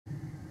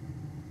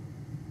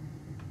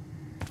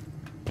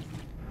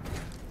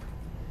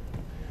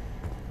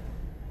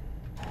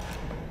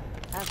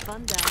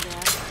fun down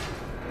there.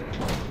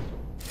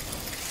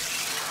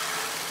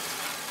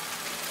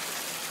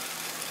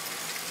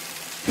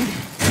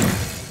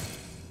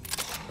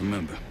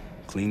 Remember,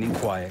 clean and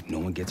quiet, no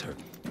one gets hurt.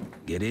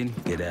 Get in,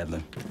 get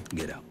Adler,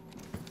 get out.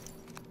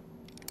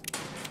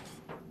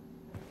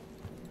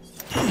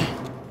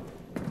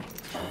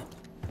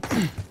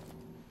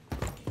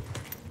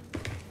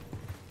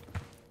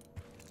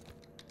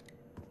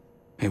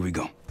 Here we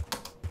go.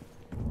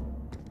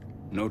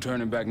 No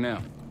turning back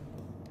now.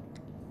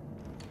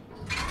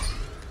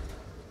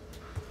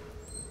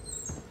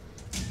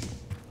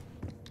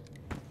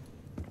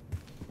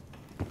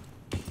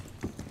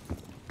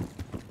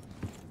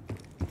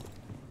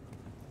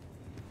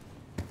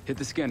 Hit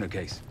the scanner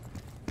case.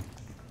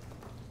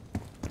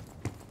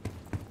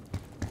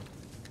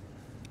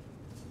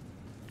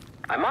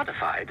 I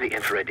modified the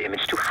infrared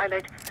image to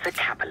highlight the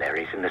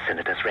capillaries in the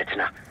senator's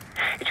retina.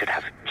 It should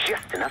have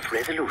just enough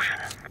resolution.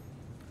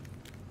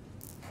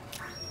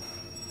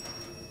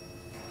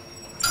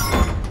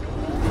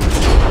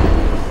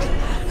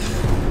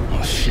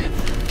 Oh, shit.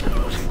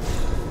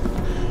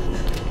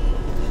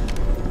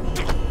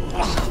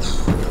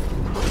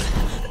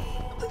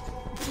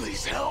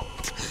 Please help.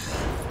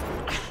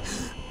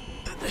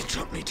 They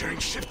took me during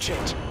shift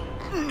change.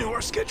 Knew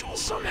our schedule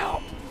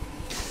somehow.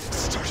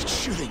 Started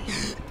shooting.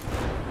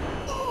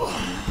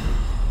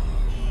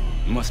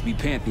 Must be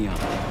Pantheon.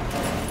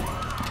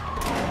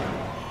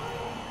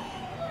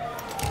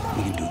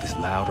 We can do this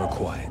loud or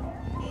quiet.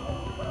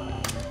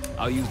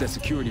 I'll use that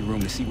security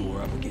room to see what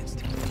we're up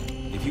against.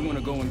 If you want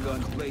to go in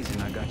guns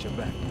blazing, I got your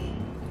back.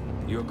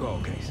 Your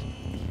call, Case.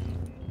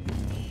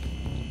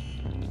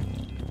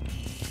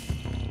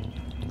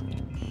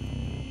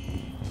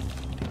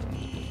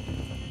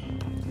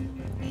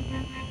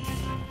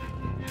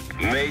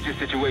 Major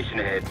situation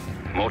ahead.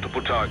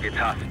 Multiple targets,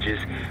 hostages.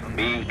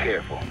 Be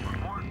careful.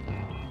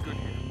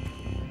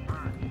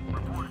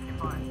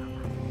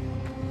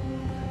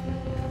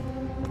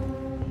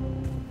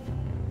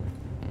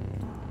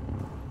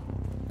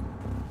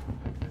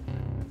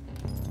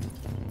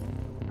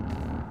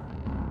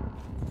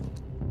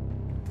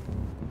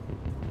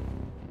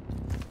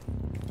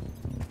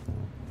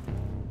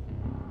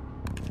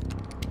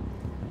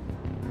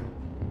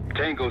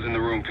 Tango's in the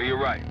room to your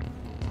right.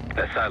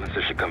 That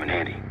silencer should come in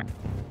handy.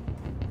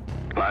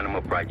 Line them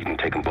up right, you can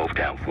take them both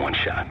down with one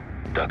shot.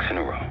 Ducks in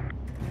a row.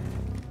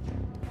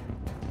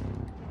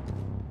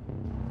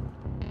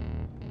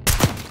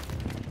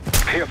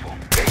 Careful.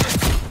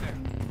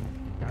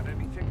 Got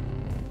anything?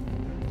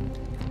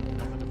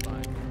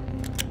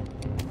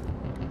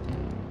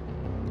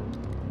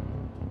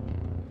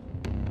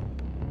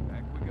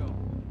 Back we go.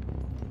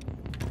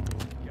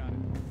 Got it.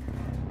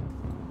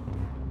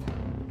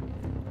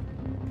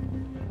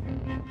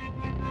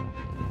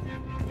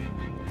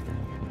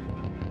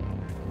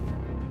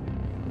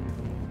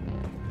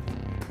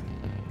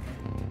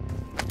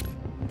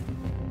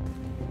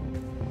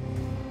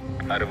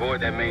 I'd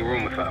avoid that main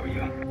room if I were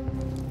you.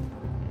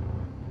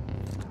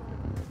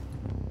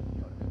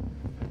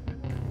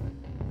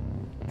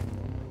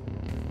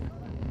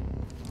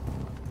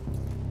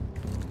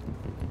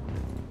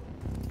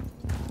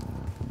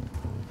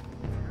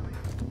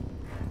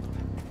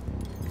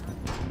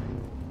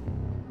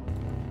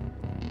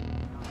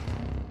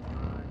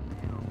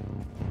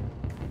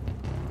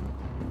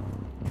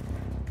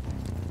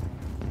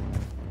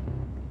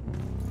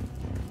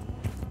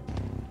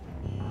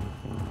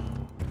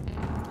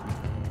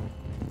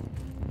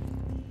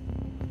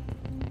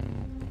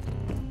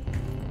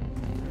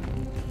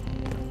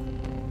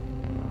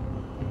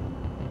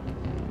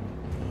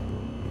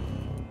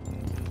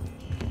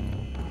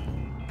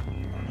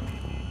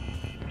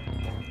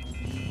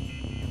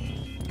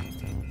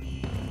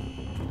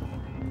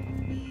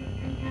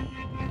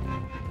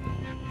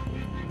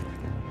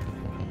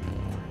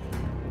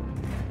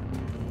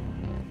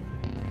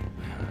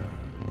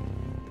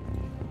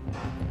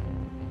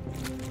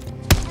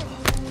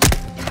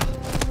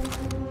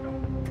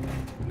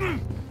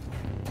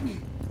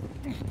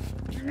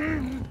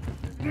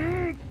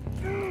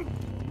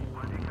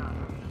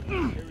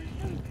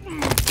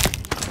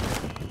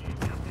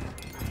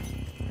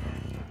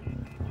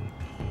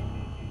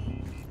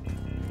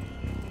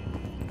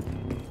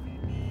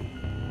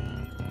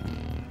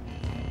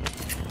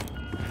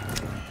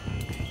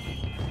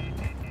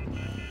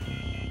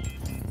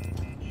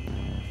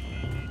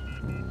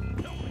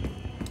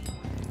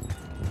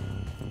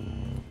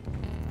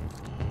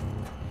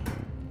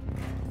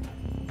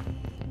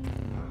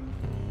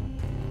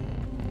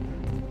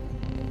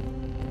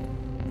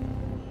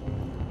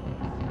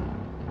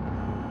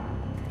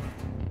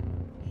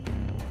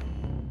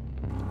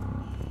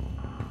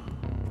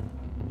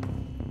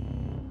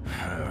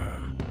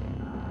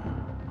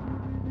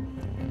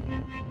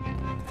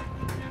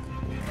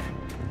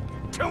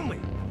 Tell me!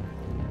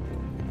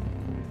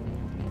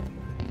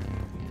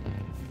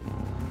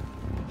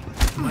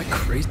 Am I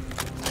crazy?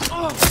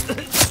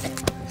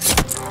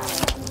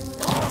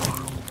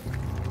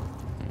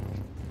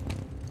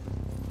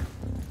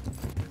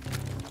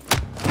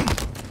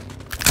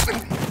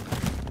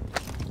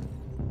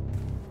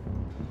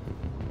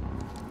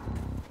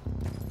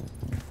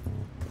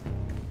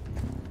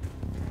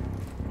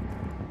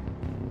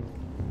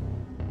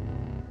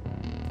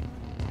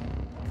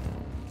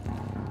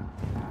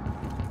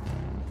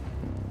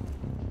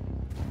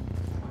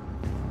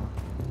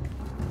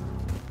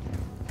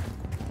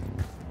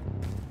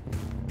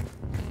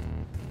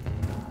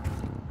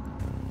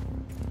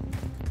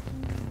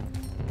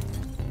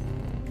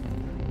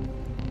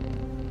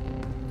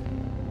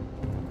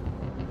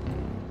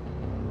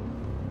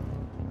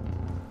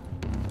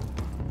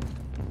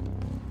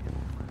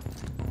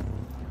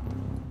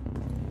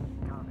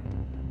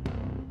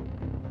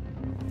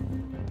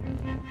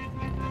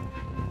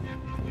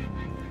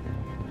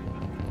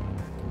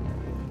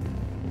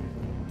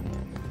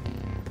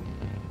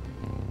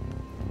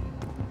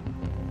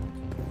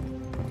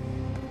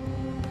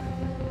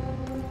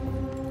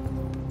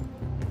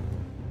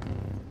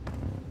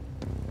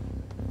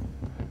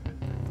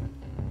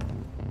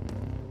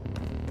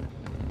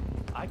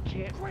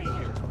 can't wait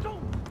here.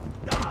 Don't.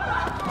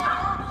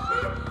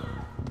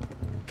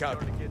 Copy.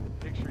 Starting to get the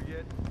picture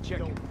yet? Check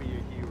it. Don't be a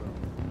hero.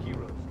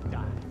 Heroes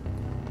die.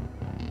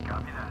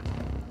 Copy that.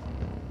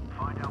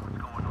 Find out what's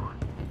going on.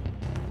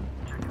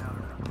 Check it out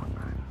around the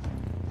back.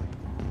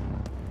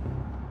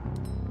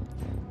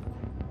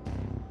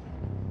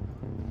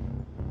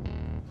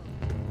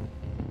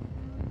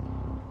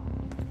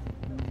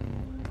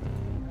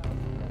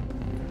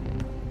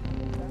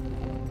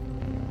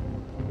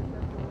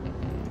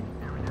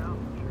 Here we go.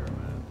 Sure,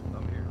 man.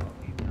 I'm here. I'll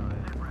keep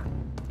trying. Sit rep.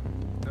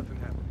 Nothing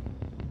happening.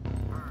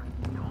 Burn.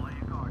 Don't lay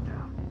your guard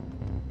down.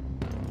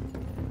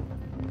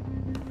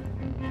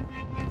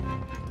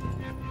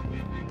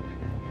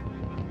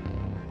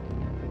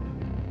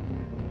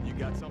 You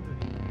got something?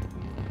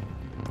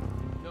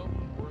 Nope,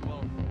 we're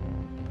alone.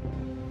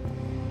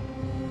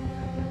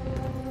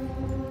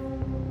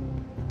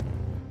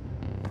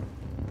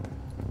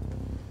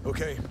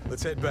 Okay,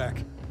 let's head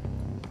back.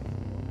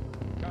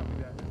 Copy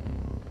that.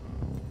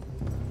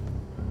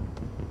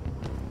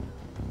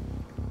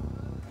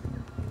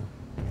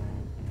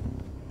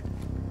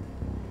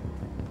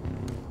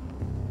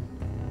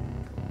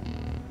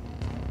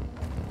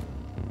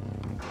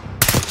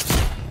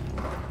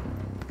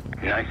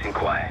 Nice and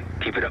quiet.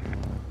 Keep it up. Sit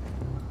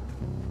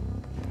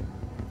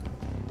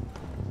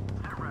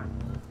rep.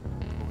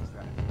 What was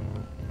that?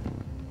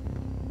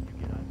 You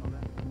get eyes on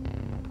that?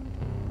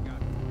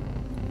 Got it.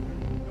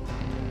 Go.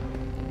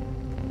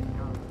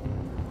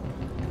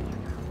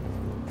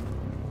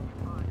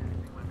 Find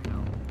anything, let me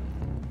know.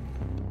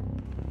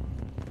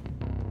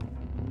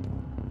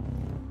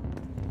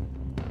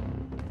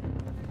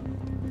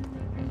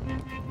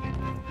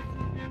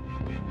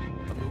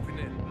 I'm moving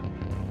in.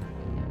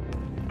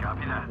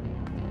 Copy that.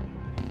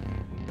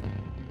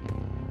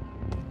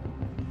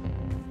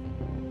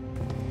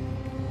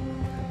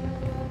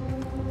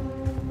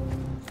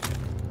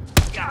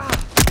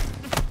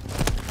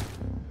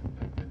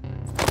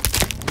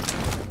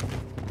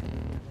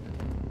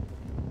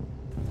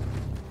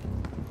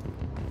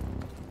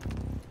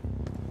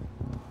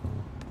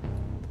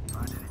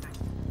 Find anything?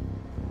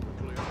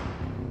 We're clear.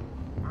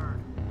 Burn.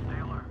 Stay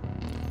alert.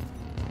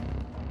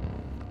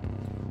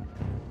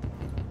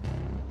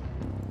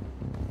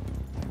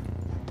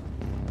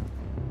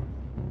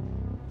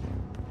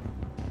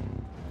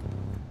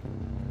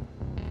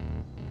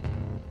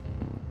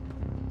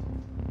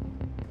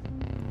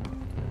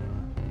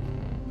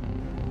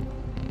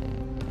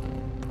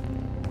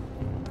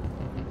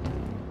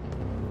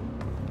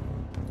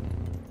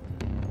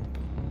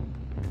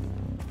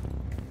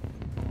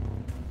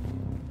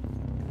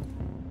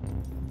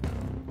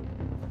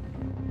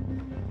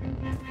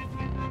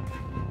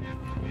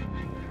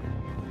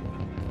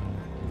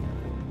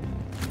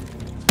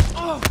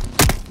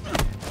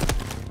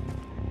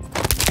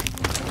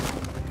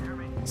 Hear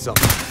me?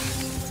 Something.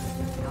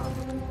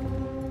 Copy.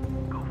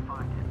 Go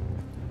find him.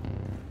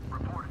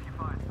 Report if you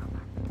find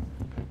something.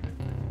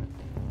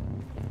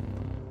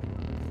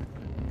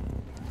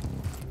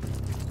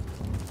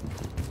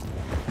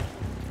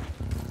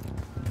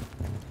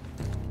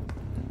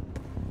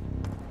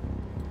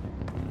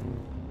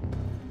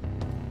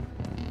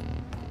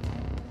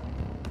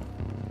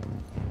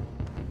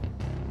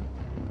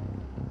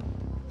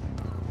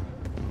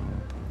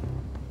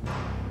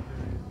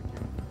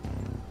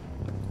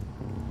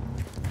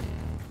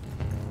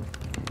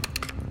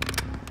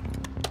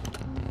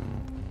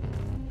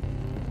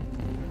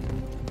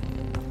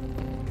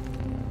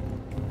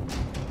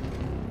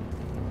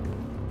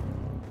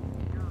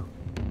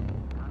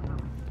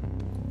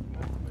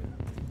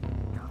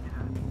 Copy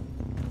that.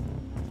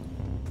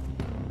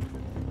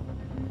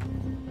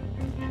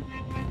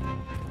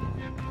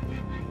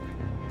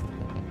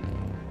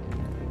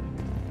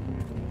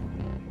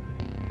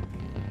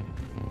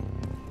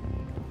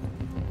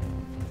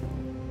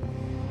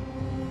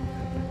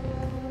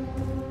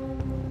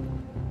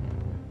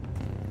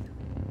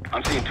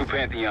 I'm seeing two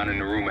Pantheon in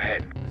the room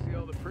ahead. See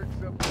all the pricks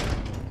up there?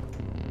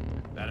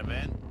 That a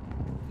vent?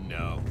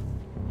 No.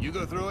 You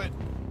go through it?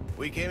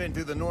 We came in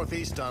through the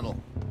northeast tunnel.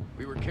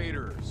 We were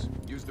caterers.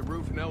 Used the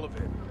roof and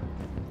elevator.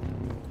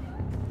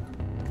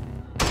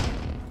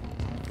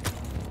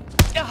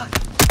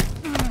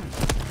 You there?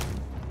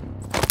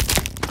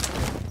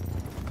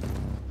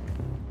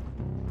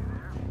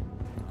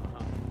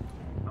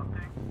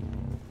 Update?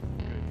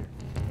 Good here.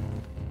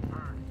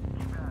 Burn.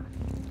 Keep at it.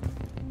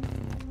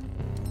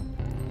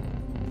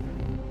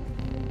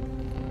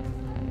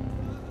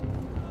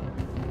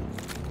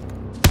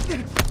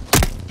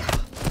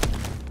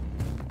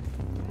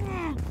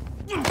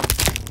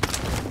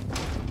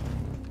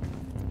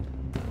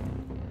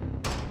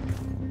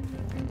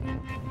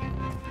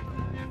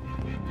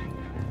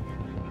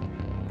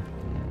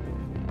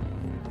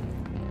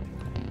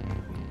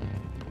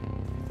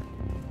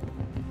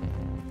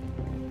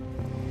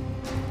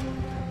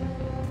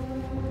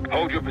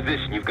 Hold your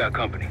position. You've got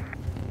company.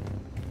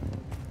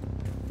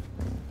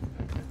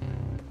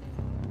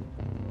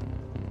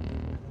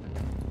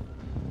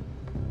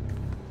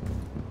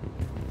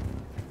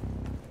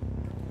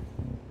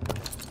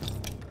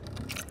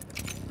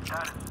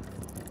 Status.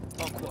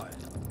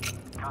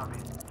 Copy.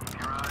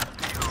 Keep your eyes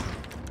peeled.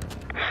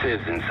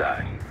 Civ's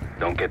inside.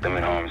 Don't get them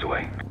in harm's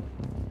way.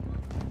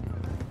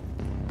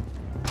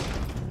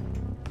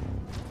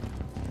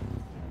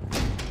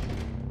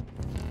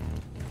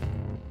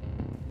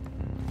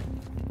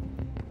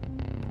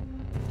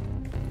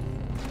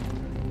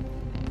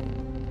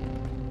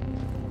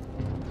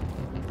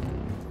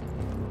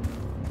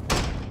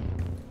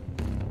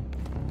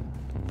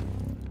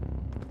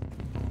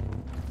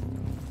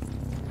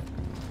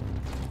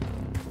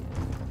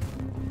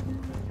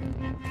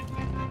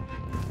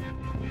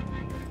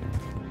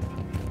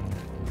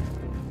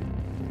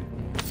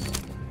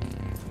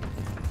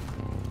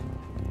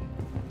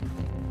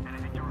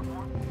 Anything to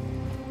report?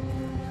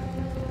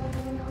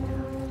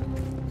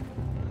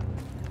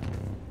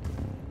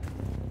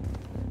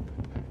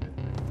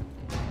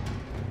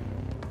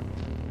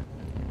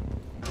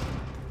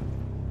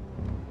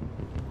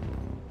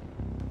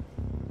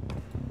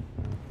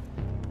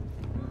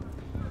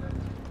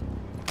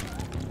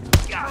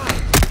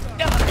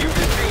 You've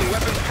been seen,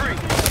 weapons free.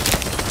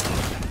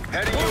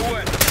 Heading your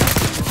way.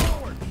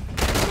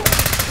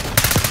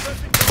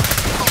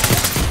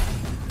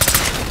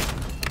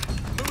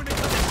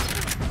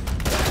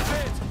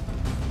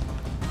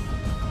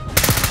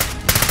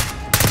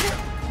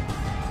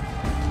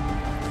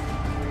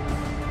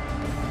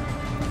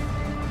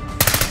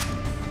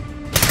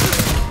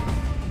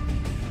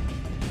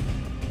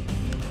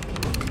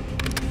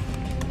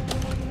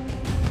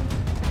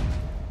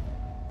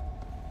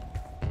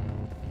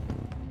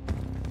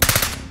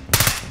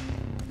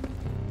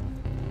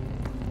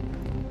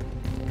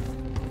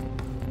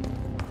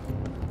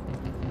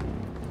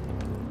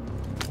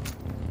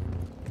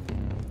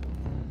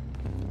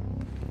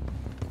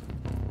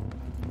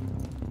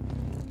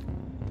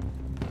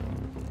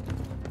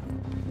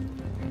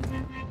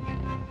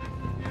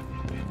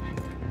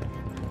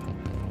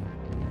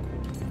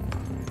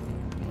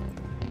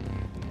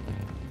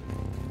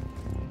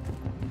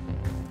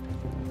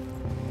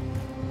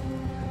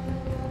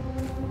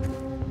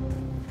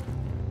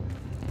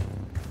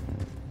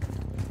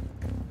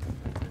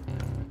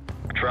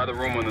 Try the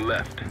room on the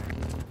left.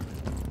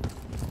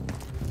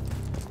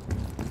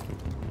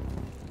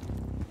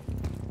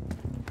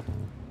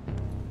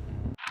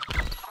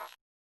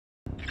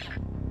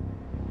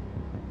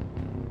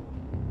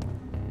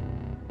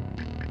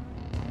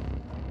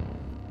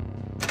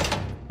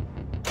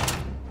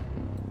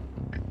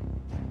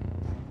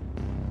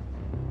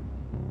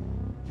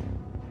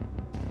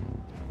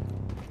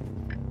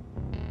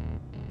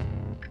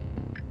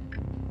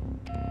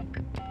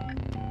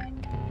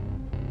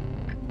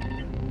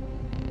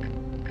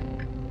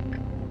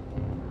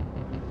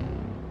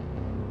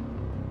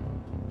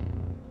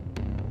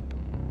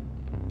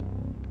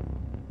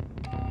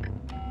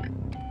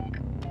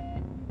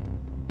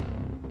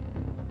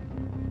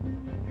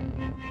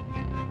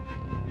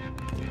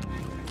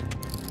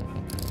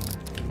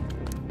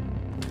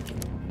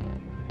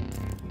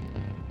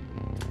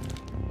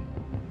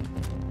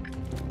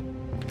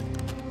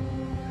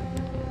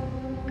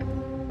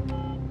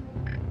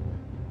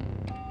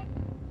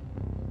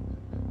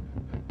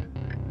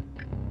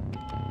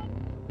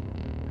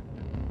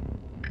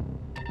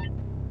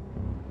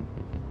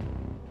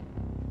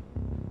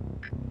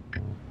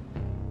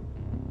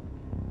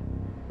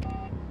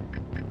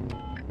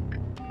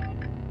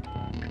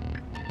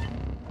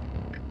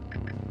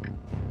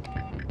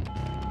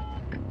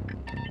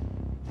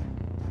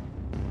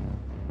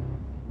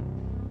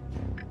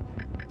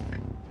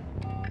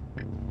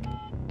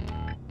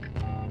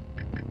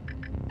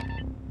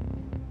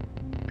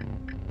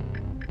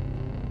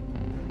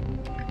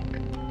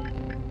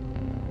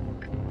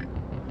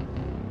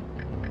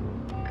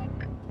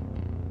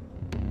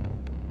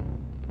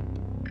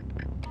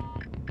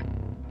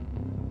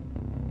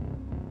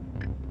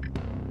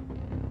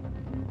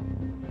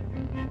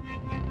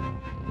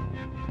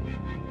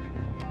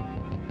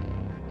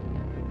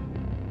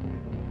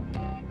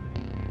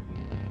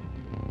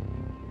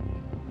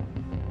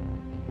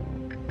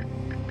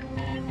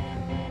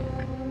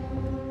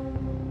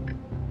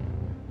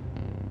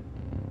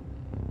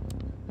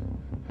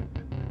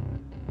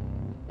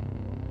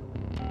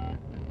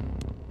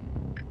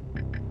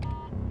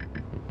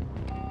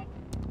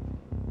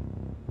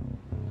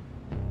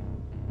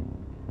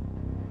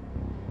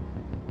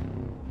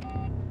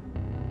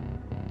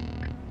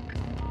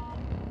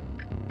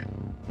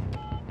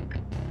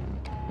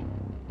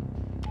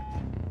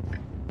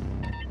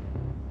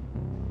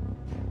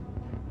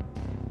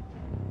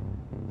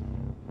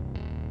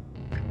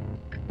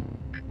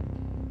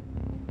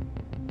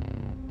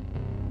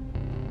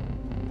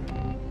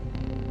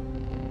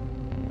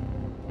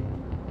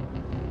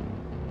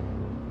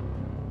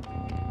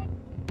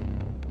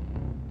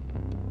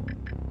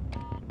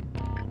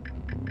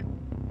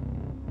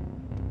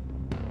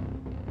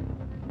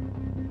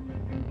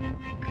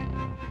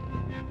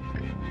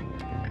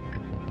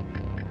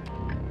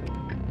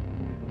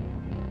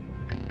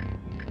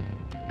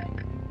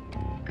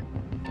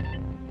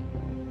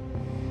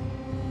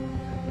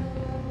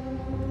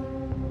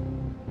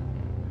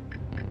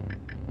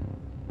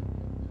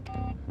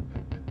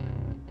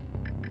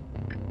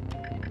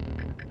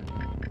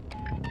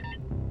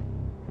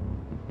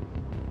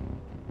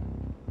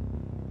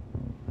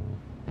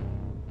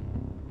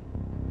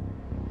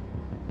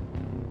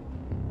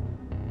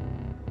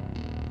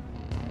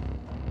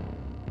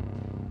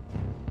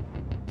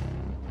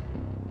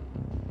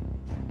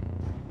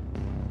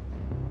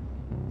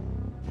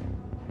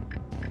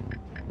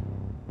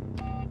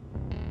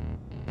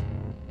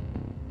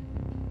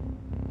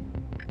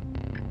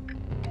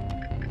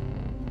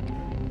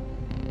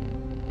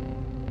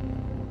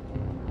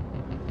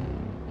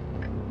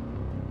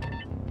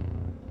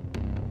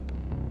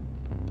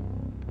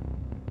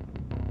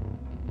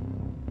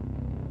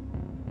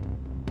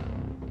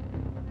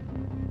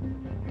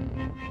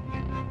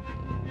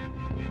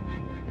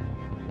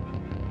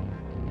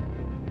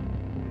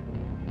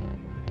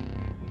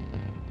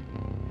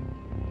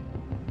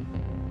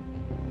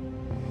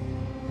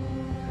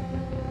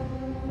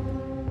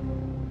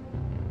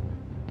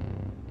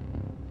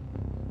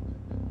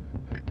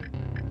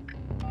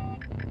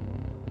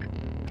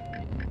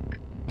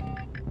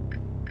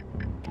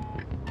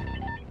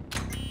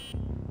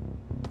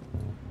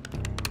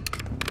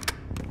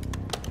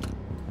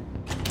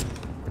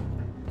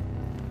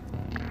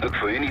 Look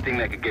for anything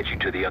that could get you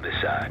to the other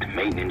side.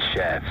 Maintenance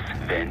shafts,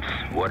 vents,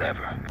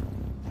 whatever.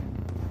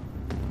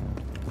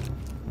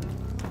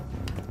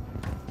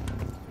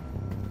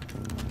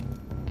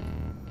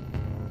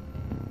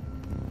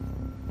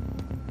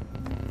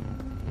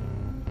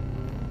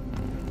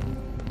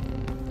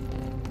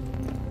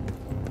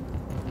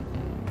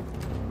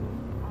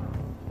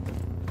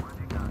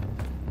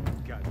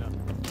 Got nothing.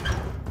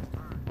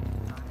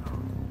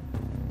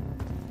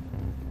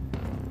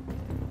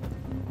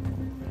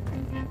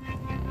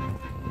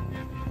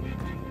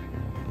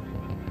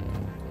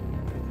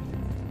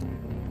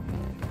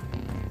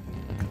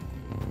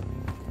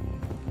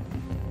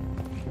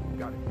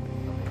 Got it.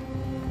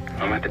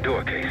 I'm at the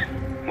door, Case.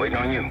 Waiting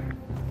on you.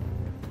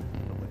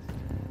 The list.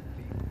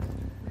 The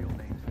real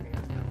names and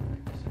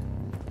names.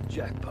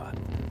 Jackpot.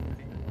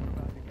 What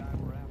about the guy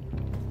we're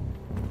after?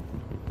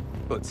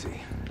 Let's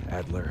see.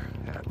 Adler.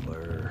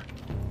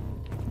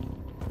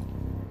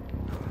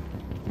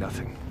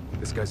 Nothing.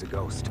 This guy's a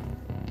ghost.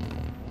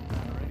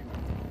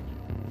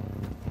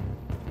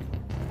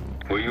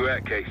 Where you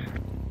at, Case?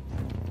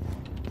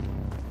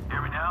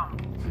 Hear me now?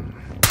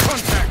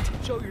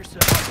 Contact! Show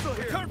yourself.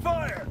 Return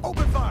fire!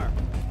 Open fire!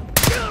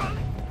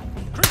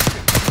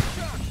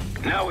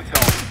 Christian! Now it's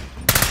on.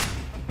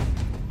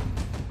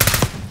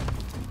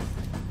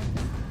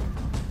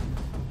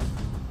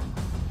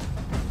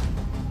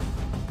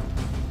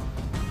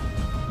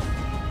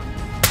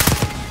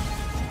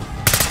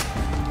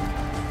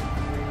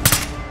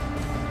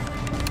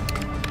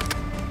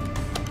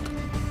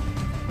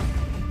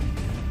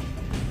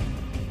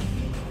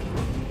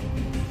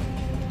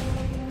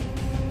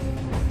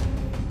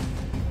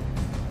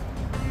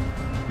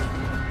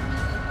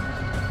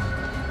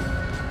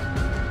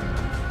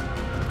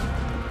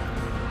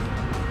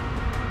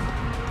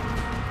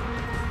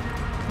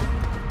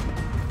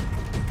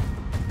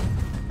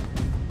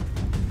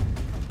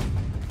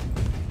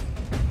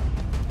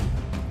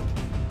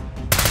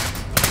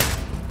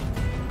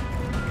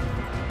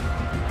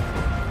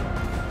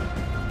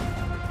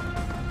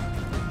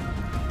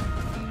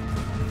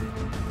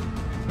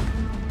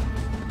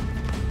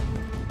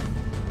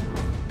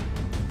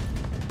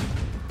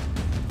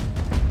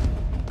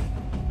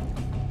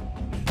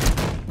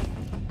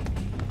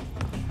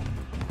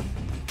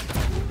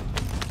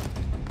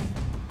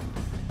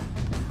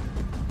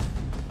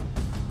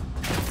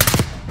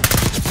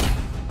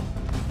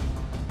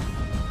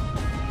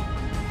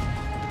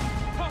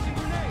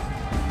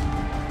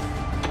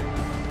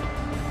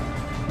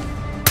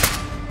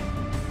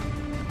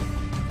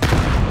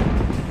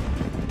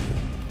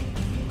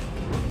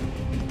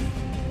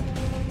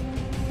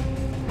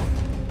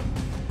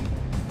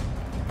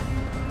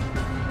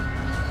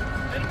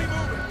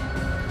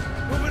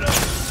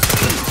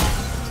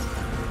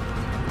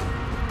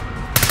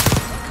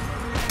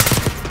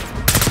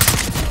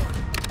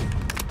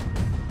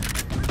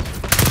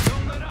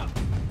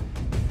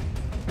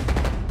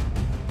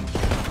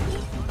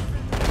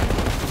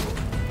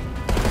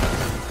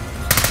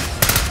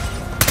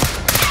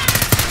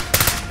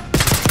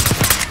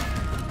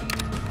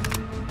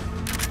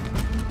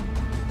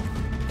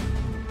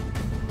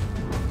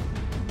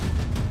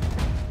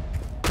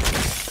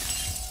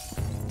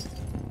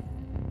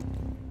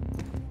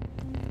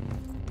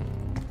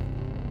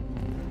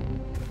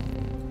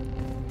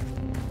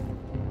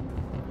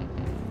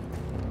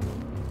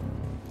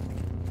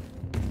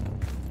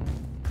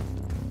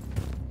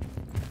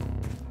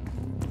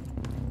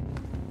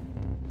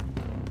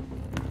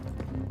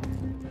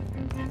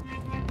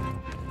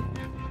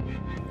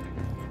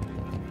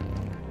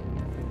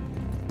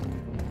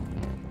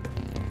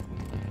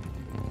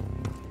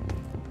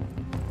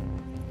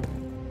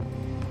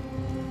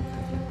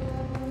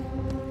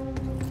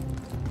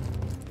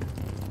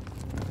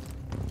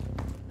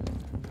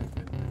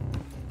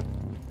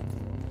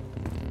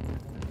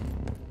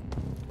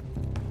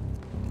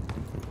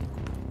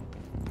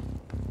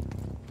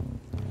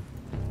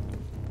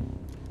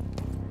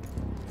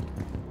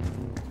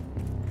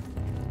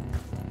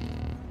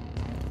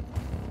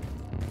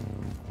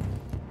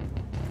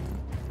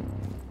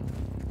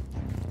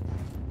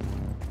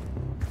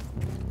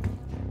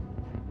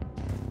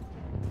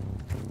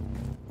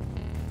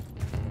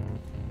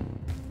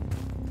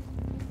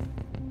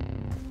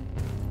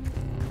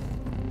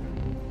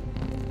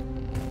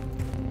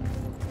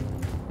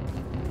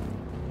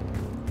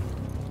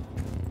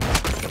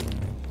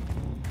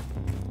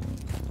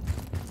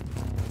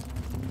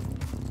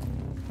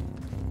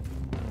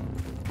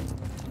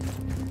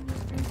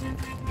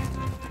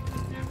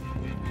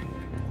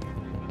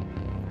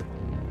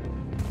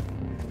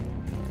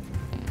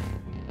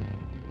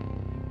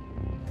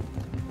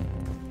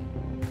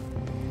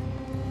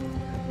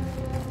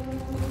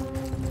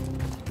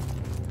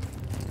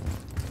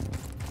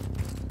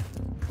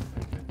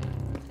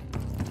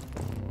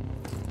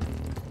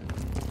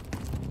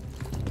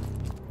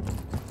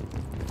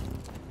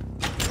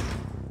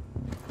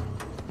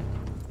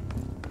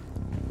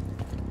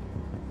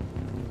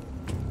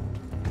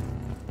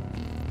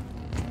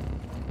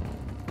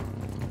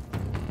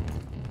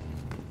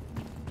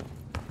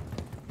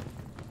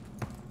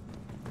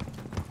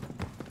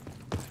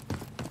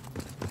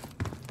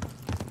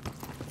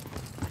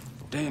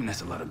 Damn,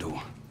 that's a lot of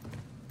door.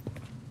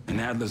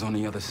 And Adler's on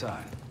the other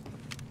side.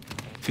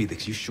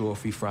 Felix, you sure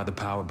if we fry the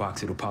power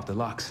box, it'll pop the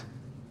locks?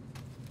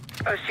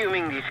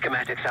 Assuming these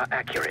schematics are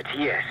accurate,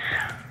 yes.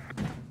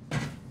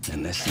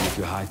 And let's see if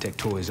your high-tech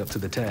toy is up to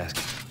the task.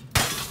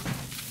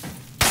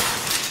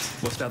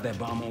 Bust out that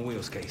bomb on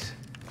wheels case.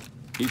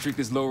 You trick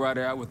this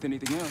lowrider out with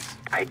anything else?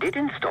 I did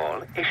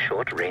install a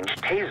short-range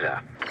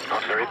taser.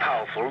 Not very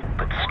powerful,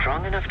 but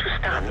strong enough to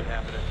stun.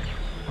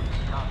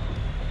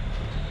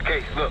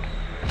 Case, look.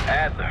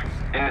 Adler,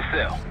 in the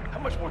cell. How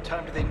much more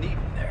time do they need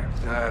in there?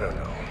 I don't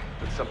know,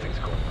 but something's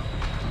going on.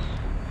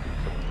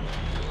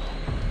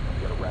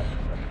 We gotta wrap this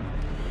up.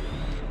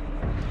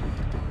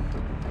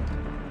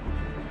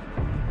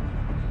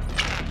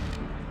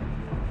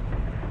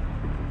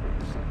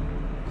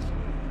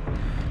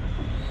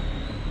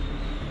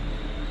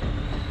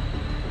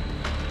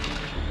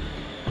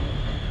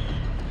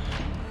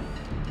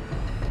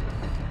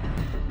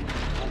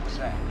 What was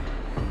that?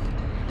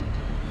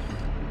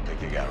 I think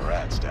they got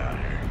rats down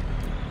here.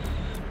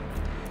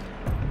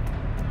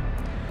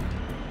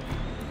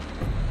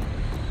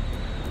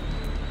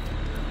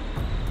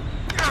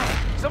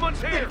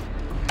 Someone's here!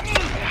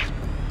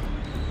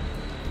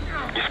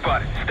 You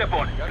spotted. Step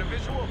on it. Got a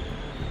visual?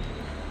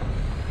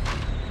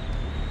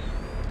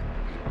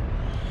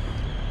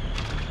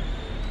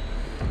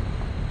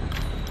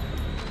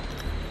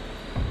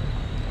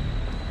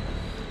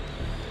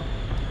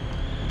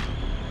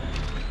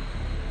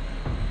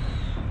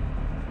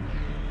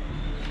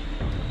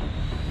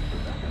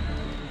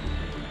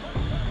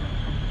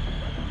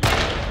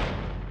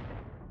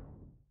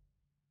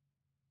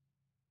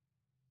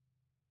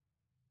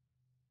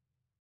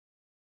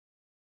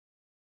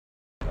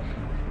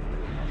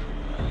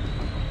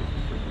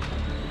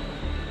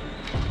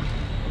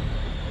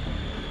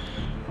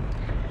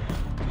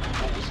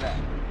 What was that?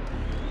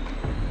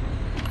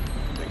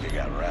 I think they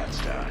got rats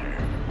down here.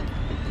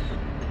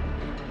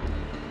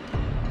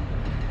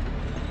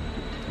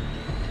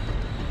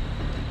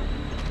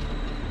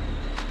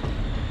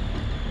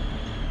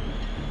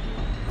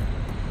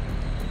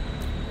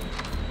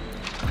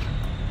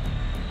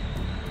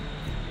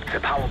 The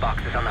power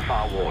box is on the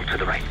far wall to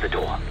the right of the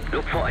door.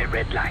 Look for a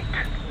red light.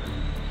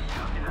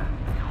 Copy that.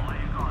 Don't lay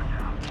your guard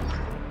down.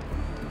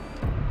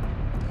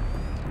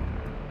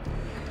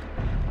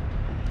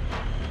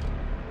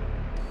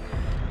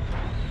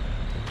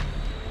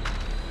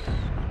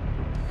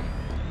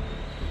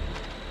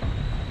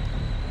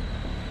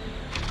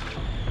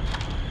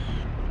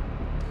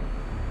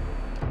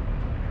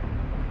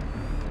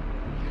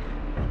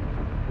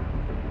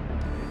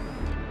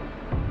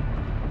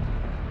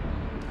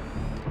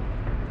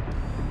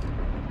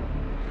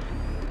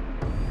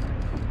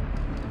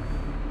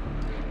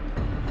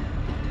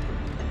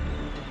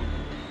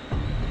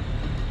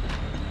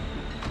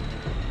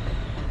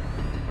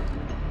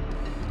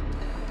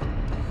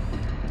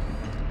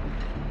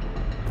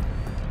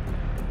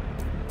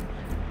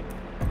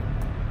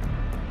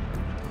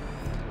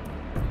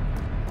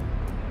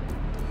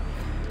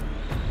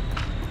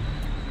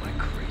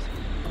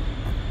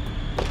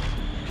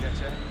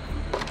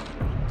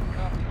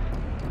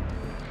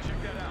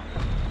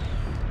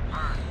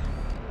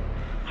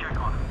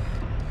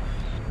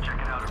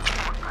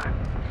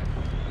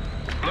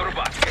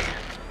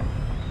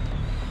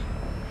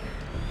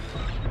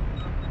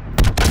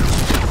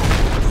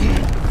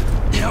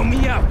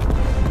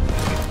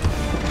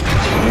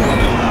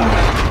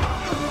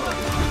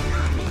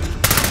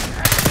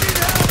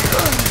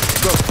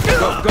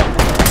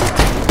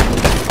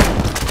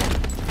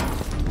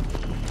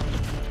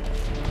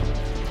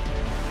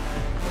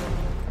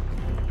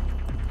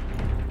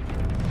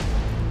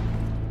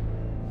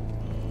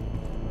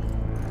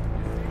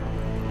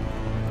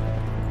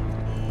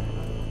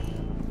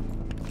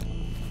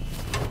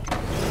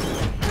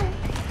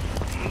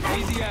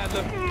 Easy,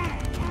 Adler.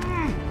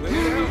 We're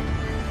here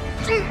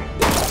to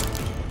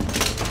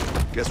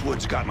help. Guess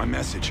Wood's got my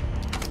message.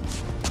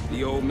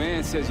 The old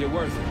man says you're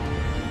worth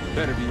it.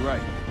 Better be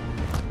right.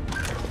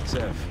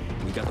 Sev,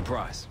 we got the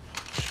prize.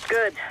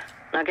 Good.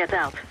 Now get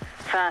out.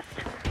 Fast.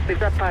 We've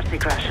got Part-3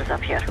 crashes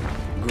up here.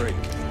 Great.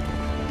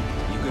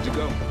 You good to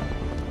go?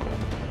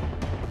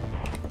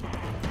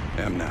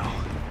 Am now.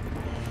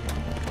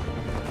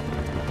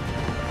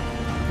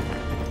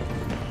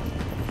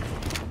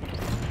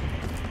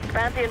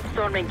 Pantheon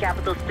storming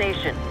Capital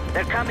Station.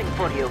 They're coming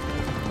for you.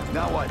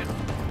 Now what?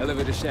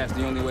 Elevator shaft's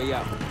the only way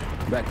out.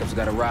 Backup's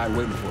got a ride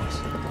waiting for us.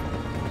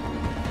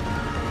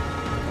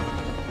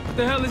 What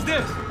the hell is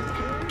this?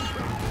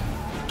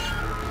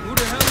 Who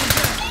the hell is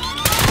that?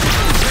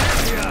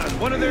 Pantheon,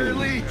 one of their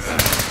elites.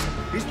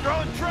 He's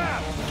throwing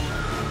traps.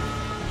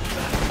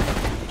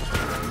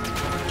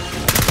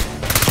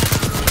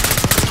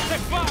 Check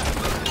fire!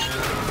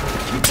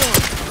 Keep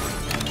going!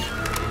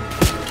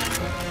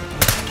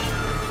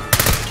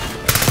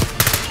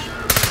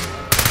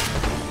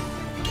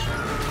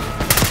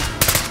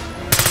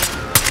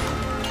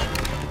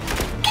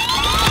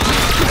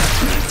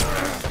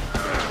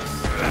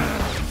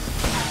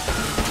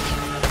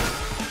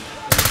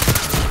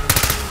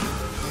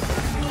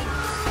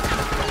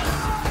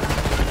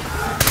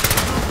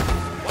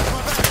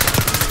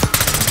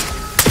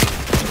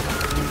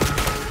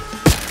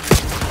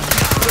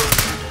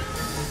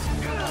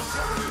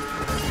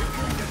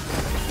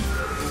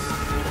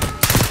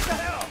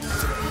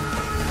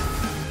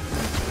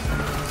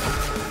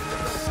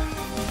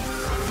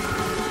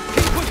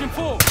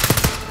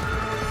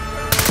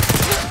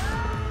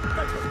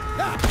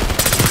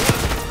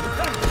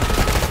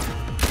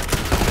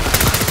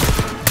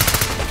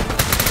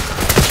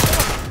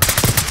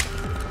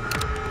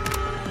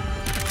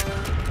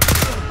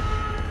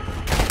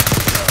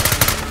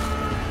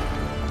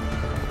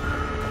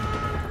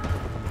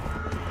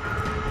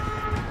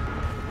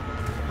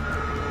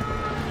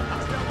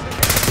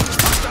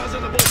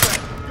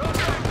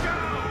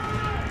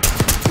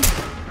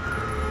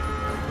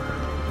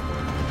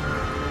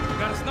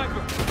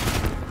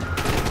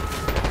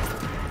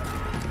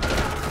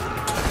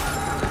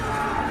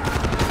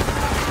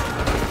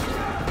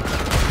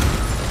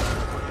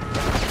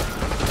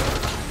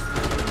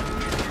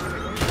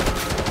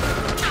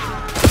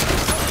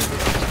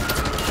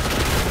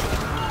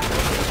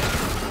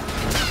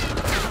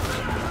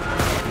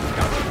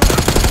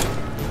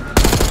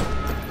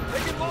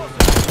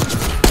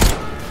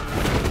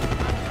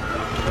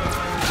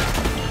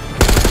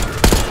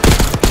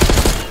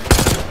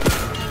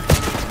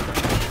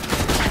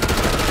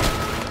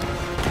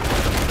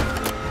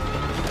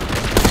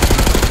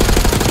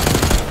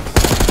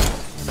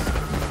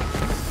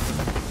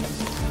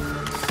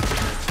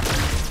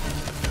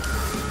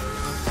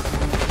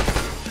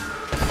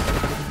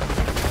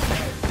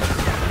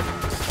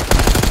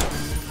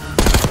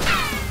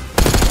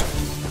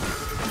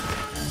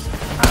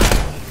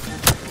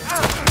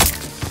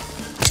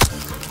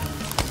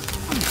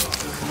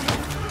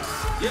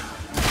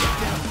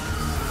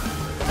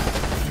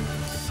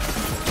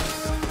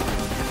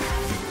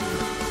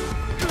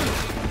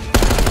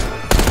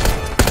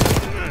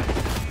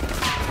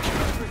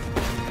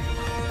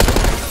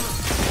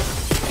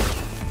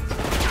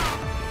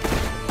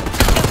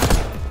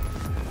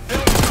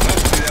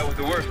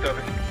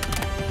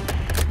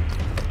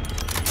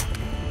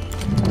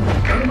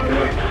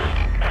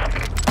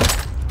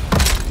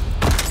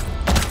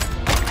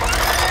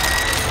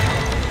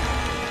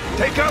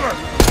 Take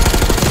cover!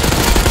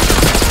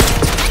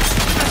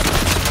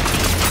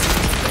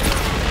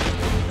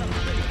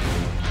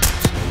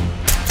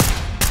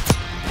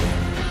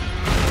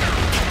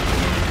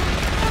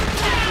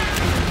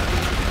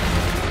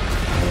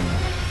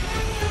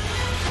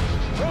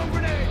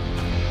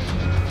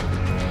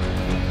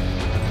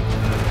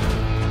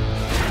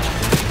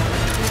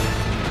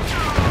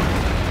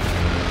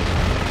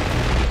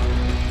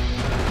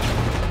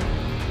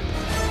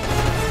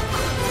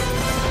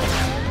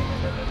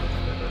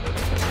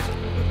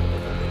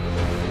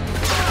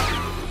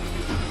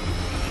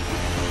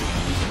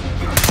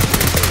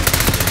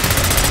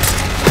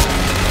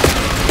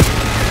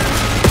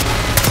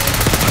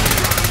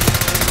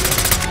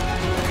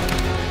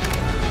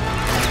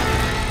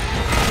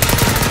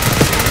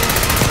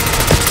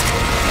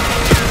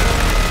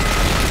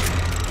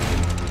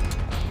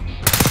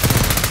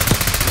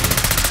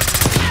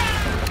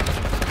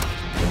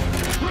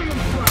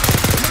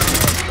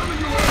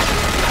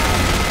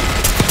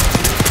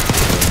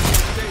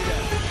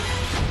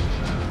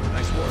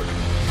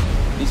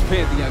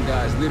 Pantheon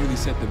guys literally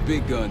sent the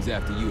big guns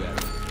after you,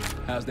 Adam.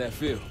 How's that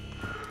feel?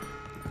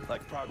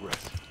 Like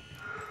progress.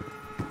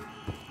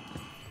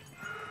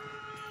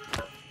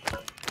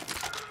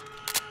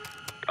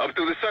 Up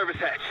through the service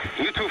hatch.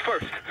 You two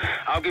first.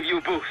 I'll give you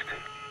a boost.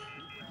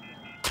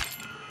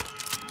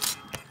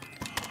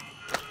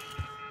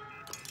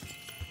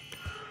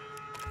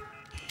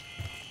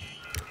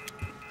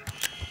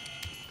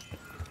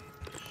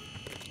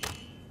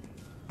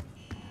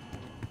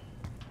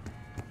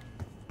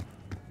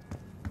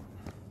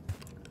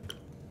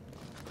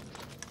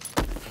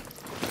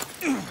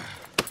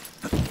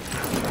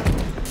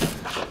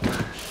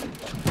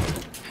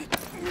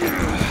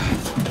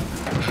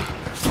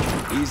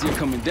 Easier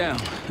coming down.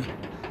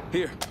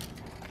 Here.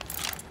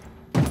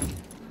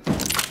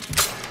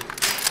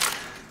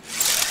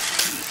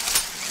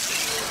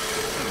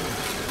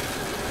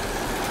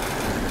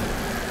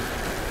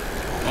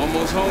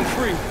 Almost home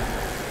free.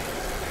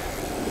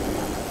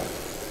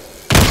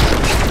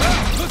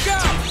 Look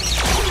out!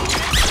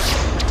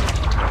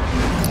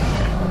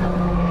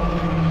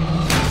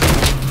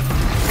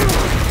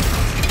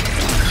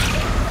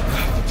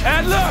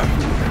 Adler!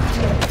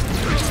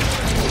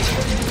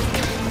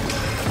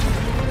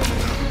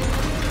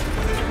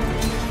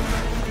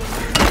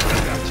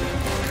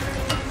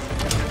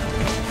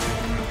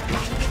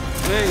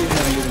 There you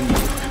have it.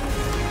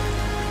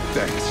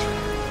 Thanks.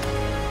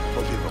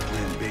 Hope you have a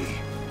plan B.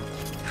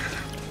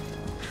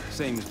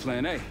 Same as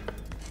plan A.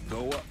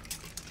 Go up.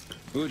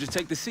 We'll just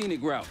take the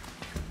scenic route.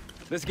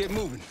 Let's get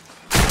moving.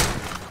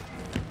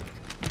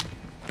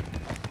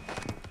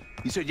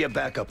 You said you had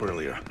backup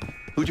earlier.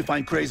 Who'd you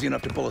find crazy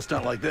enough to pull a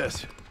stunt like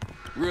this?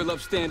 Real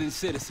upstanding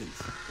citizens.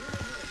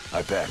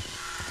 I bet.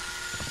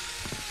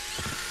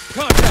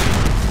 Contact!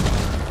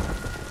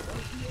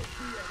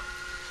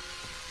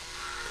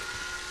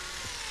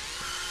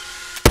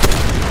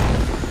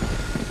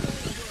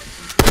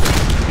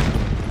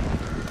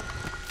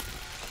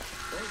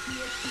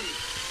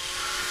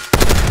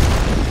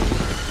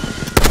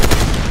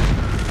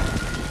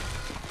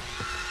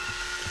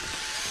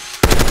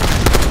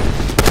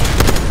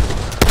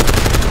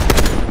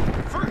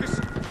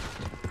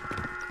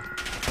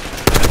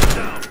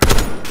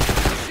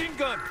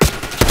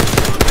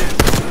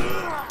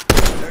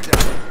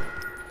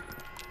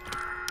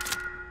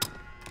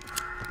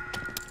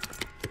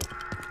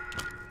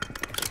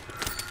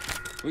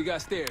 We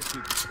got stairs,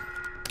 people.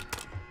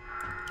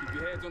 Keep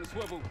your heads on the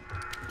swivel.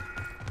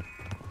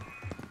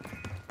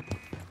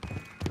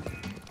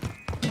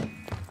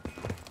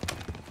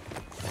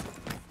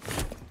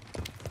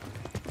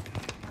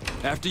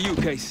 After you,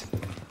 Case.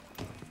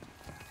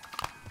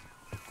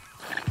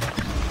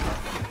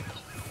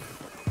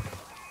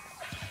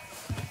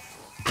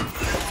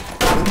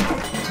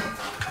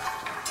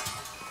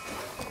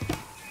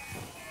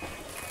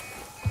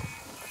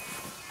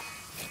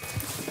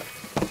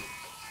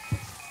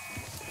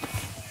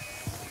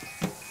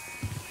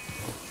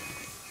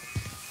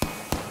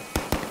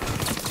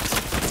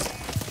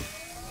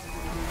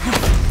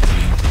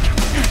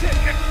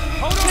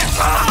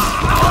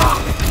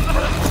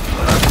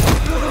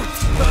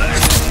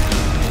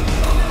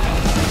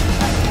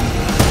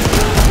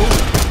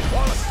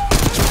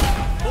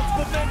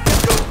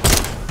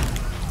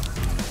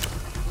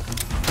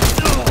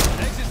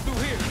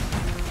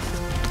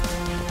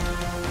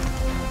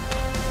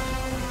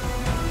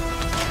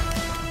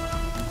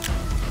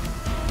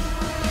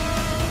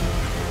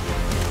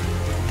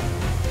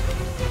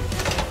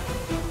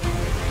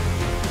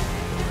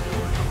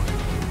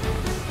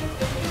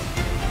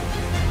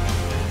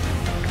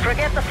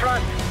 Forget the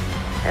front.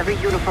 Every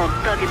uniformed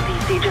thug in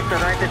DC just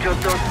arrived at your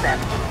doorstep.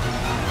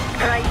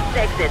 Try east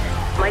exit.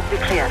 Might be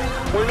clear.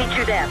 We'll meet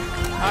you there.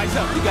 Eyes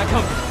up, we got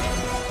company.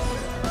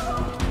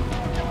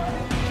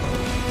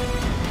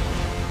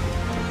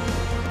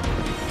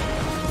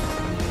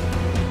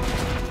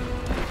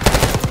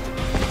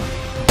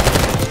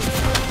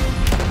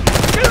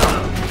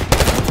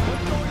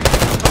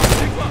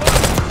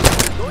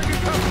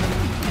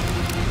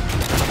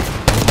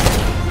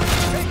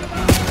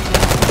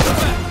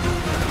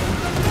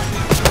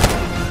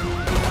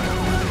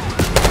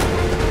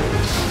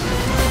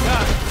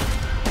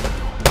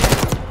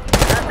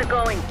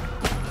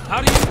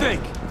 do you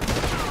think?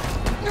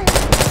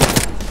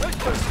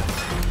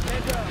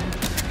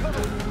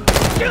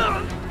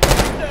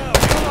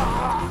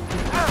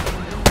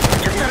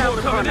 Just around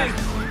the corner.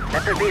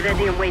 Better be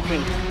ready and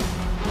waiting.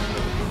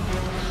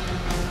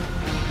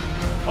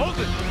 Hold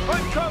it!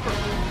 Find cover!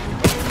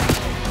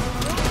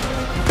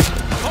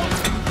 Hold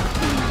it!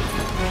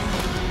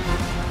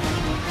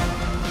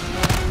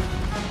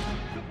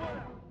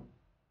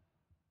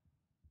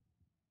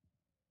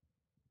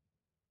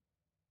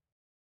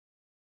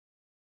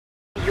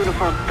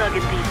 Uniform thug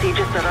and DC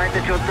just arrived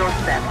at your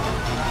doorstep.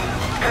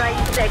 Try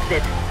east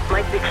exit.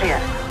 Might be clear.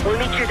 We'll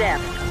meet you there.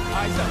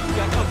 Eyes up, you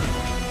got company.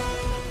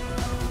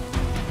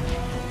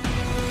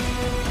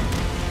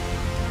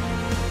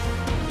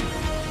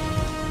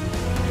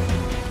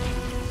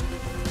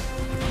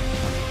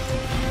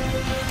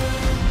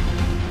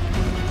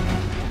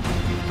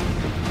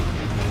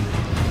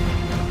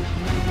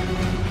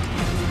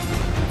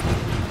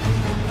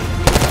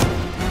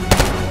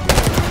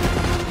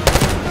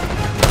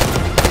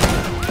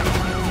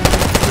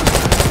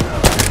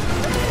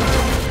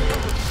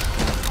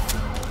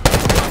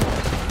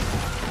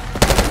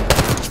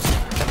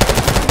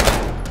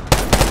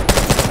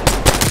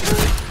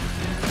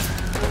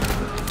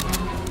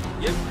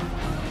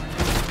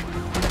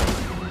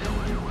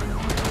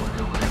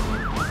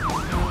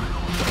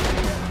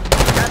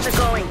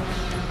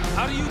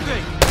 How do you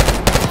think?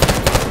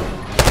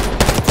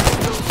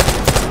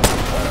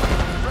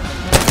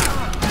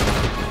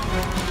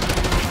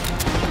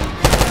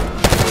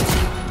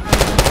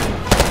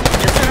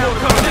 Just around the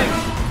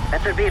corner.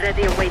 Better be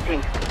ready and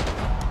waiting.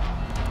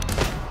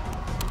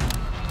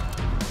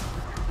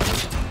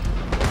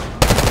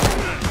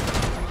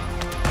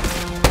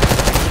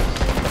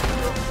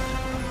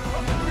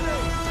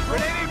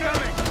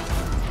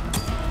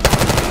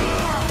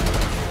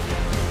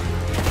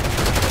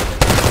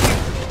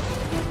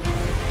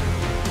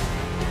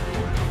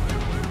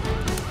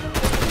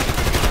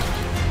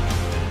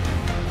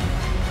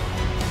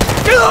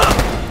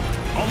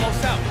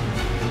 Almost out.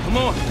 Come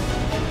on.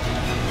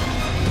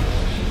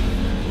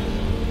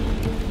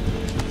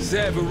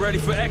 Zev, we're ready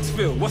for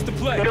exfil. What's the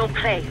play? We don't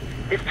play.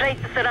 This place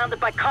is surrounded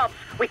by cops.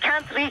 We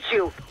can't reach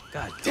you.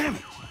 God damn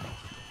it.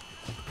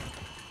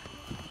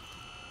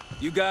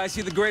 You guys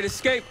see the Great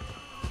Escape?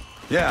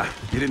 Yeah,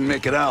 you didn't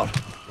make it out.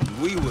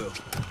 We will.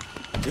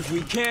 If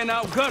we can't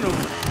outgun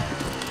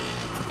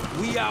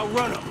them, we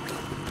outrun them.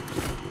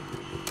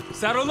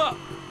 Saddle up.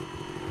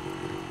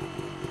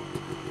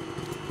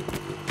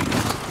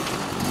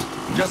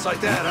 Just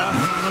like that,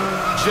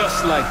 huh?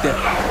 Just like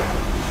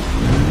that.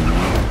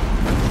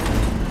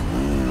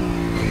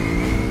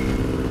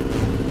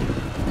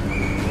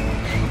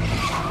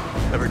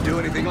 Ever do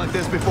anything like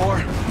this before?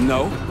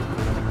 No,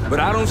 but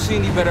I don't see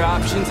any better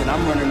options and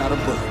I'm running out of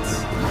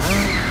bullets.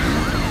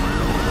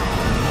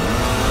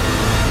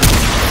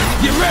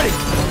 Get ready!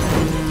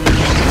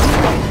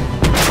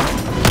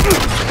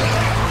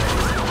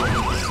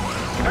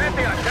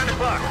 Pantheon, 10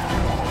 o'clock.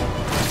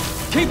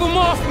 Keep them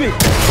off me!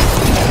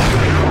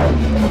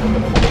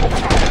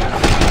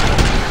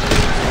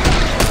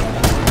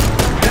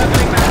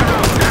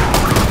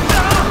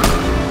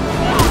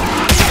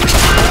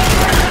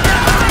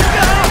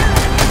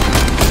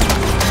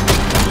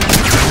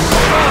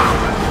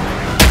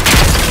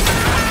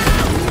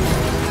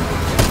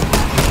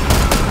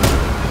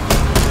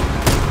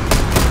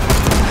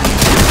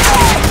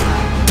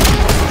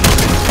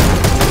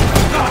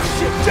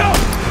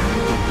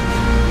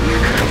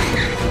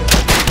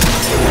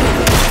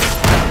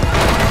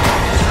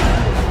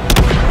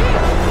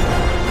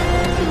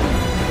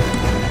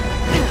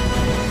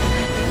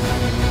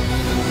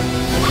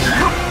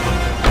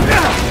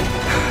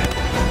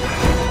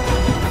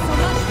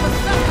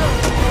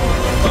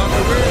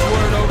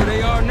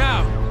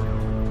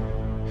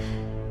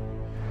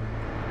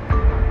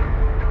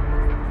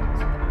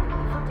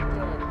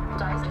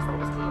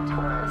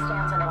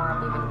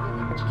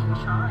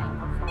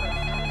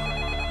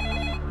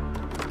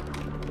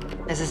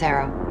 This is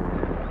Arrow.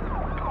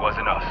 It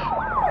wasn't us.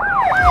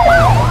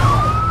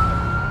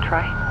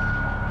 Troy?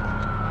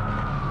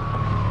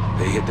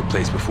 They hit the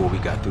place before we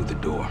got through the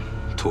door.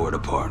 Tore it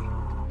apart.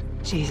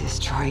 Jesus,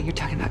 Troy, you're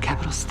talking about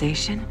Capital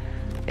Station?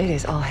 It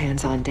is all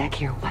hands on deck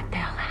here. What the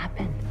hell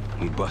happened?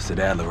 We busted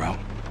Adler out.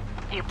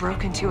 You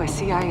broke into a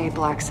CIA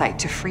black site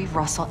to free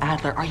Russell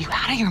Adler. Are you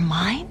out of your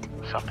mind?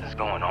 Something's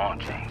going on,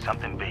 James.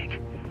 Something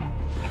big.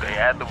 Okay,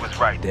 Adler was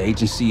right. The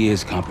agency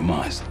is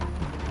compromised.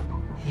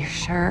 You're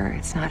sure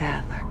it's not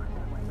Adler?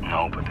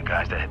 No, but the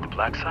guys that hit the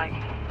black site,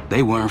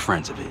 They weren't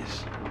friends of his.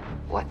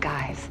 What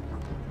guys?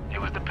 it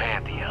was the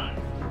Pantheon.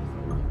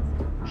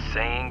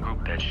 Same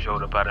group that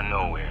showed up out of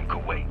nowhere in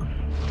Kuwait.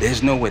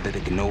 There's no way that they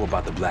can know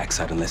about the black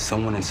site unless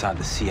someone inside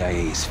the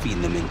CIA is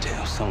feeding them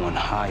intel. Someone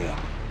high up.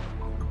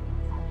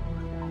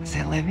 Is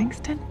it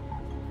Livingston?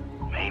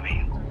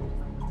 Maybe.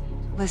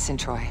 Listen,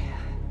 Troy.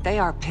 They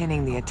are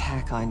pinning the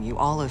attack on you,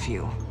 all of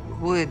you.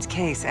 Woods,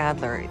 Case,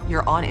 Adler.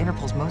 You're on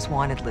Interpol's most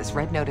wanted list.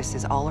 Red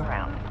notices all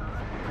around.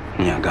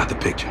 Yeah, I got the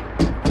picture.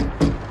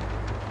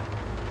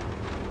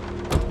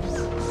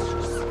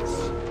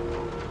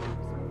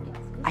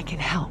 can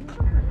help.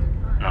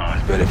 No,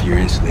 it's better if you're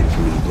insulated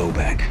from any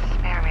blowback.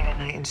 Spare me the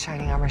knight in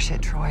shining armor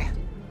shit, Troy.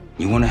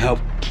 You want to help?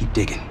 Keep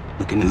digging.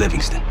 Look into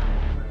Livingston.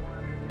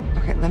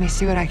 Okay, let me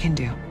see what I can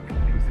do.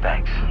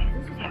 Thanks.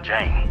 And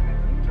Jane.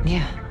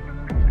 Yeah.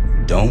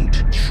 Don't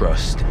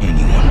trust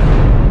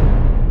anyone.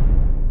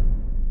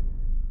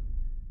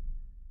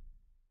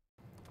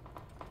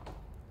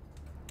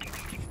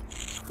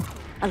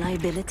 A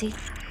liability?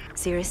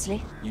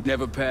 Seriously? You'd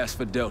never pass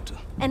for Delta.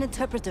 An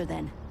interpreter,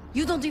 then?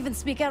 You don't even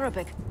speak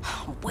Arabic.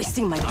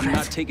 Wasting my breath. I'm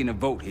not taking a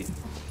vote here.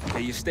 Okay,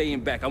 you're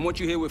staying back. I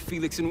want you here with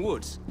Felix and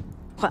Woods.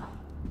 Well,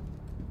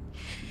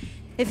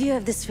 if you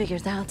have this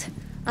figured out,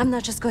 I'm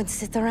not just going to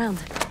sit around.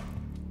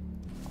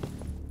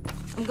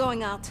 I'm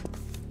going out.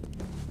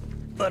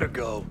 Let her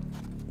go.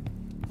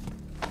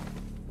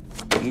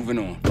 Moving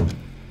on.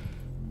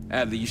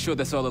 Adler, you sure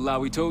that's all the lie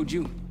we told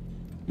you?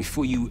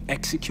 Before you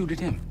executed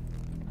him?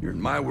 You're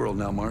in my world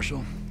now,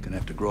 Marshal. Gonna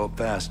have to grow up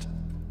fast.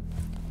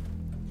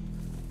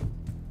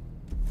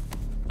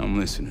 I'm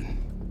listening.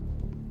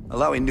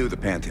 Alawi knew the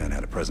Pantheon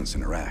had a presence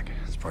in Iraq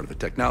as part of a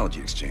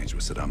technology exchange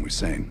with Saddam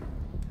Hussein.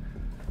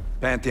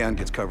 Pantheon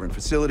gets cover in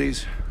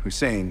facilities,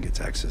 Hussein gets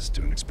access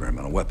to an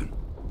experimental weapon.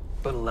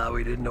 But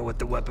Alawi didn't know what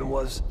the weapon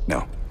was?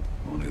 No,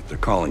 only that they're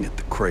calling it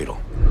the Cradle.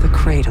 The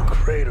Cradle.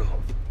 Cradle.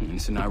 And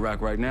it's in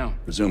Iraq right now.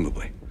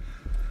 Presumably.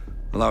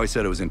 Alawi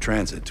said it was in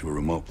transit to a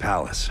remote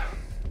palace.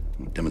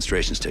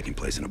 Demonstrations taking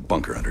place in a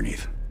bunker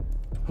underneath.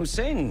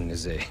 Hussein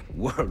is a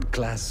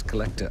world-class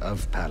collector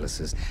of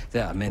palaces.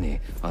 There are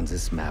many on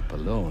this map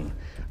alone.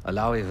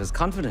 Alawi was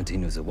confident he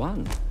knew the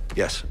one.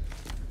 Yes.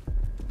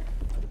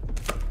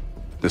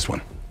 This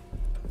one.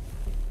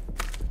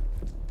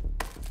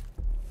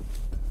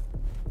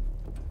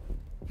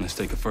 Let's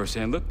take a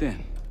first-hand look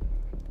then.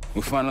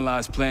 We'll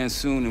finalize plans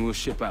soon and we'll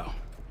ship out.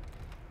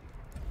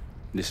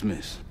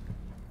 Dismiss.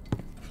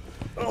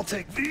 I'll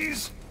take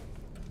these.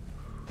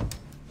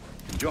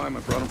 Enjoy them, I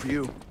brought them for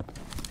you.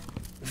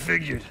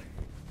 Figured.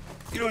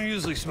 You don't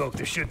usually smoke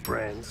the shit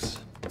brands.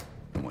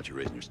 I want you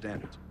raising your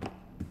standards.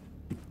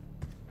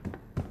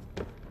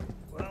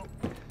 Well,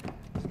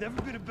 there's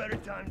never been a better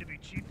time to be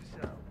cheap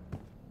as hell.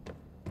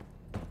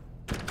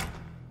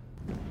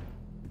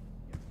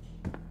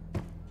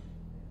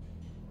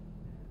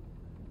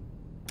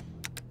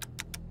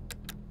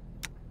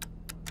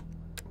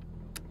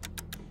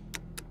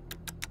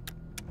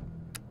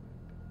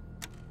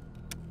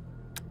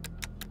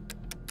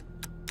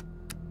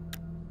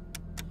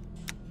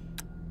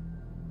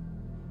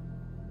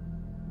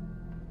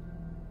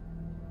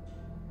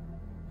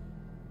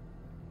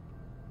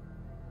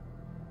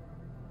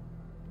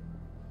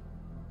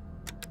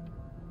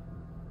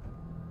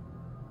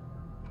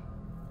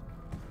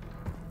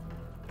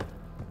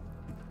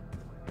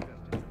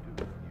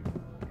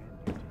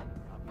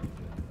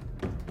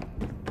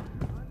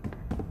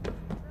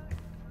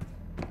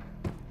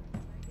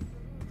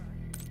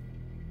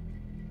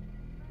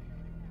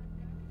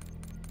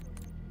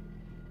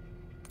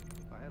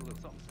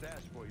 Something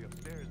stashed for you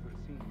upstairs, but it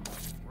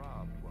seems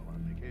robbed while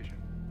on vacation.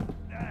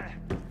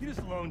 You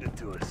just loaned it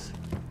to us.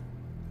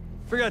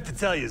 Forgot to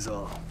tell yous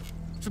all.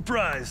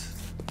 Surprise.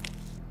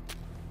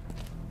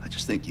 I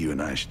just think you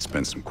and I should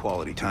spend some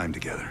quality time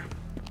together.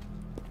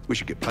 We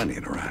should get plenty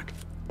in Iraq.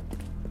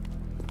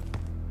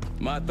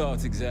 My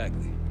thoughts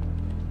exactly.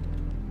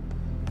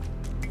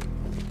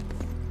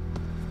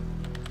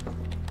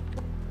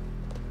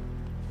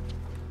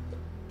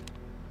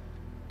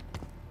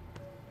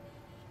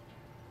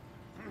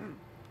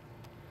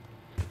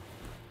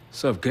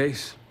 What's up,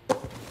 Case?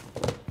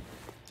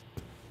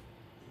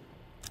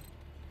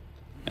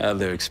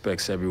 Adler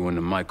expects everyone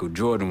to Michael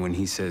Jordan when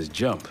he says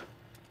jump,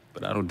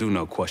 but I don't do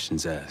no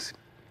questions asked.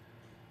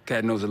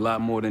 Cat knows a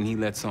lot more than he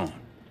lets on.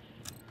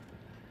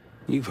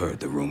 You've heard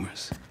the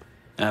rumors.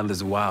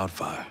 Adler's a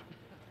wildfire.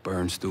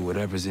 Burns through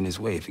whatever's in his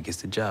way if he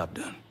gets the job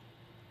done.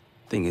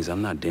 Thing is,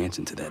 I'm not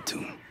dancing to that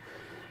tune.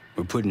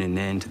 We're putting an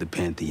end to the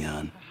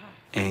Pantheon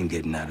and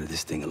getting out of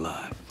this thing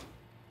alive.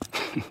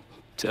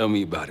 Tell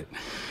me about it.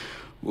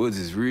 Woods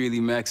is really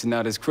maxing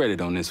out his credit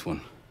on this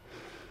one.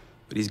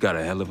 But he's got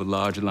a hell of a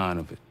large line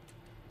of it.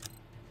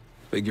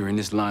 Figure in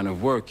this line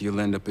of work, you'll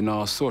end up in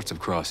all sorts of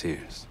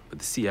crosshairs. But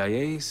the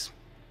CIA's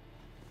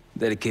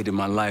dedicated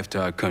my life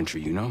to our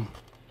country, you know?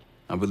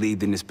 I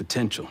believed in its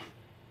potential.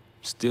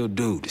 Still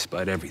do,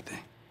 despite everything.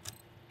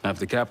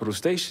 After Capital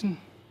Station?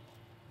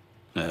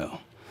 Hell,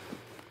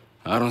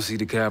 I don't see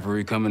the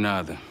cavalry coming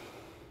either.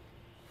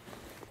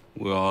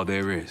 We're all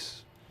there is.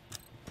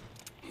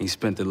 He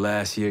spent the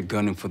last year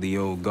gunning for the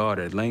old guard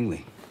at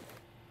Langley.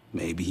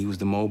 Maybe he was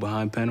the mole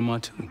behind Panama,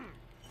 too.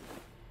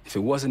 If it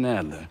wasn't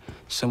Adler,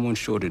 someone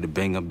sure did a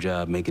bang-up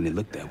job making it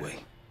look that way.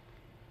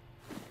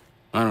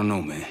 I don't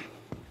know, man.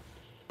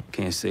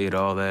 Can't say it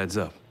all adds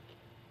up.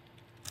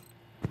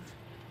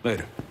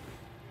 Later.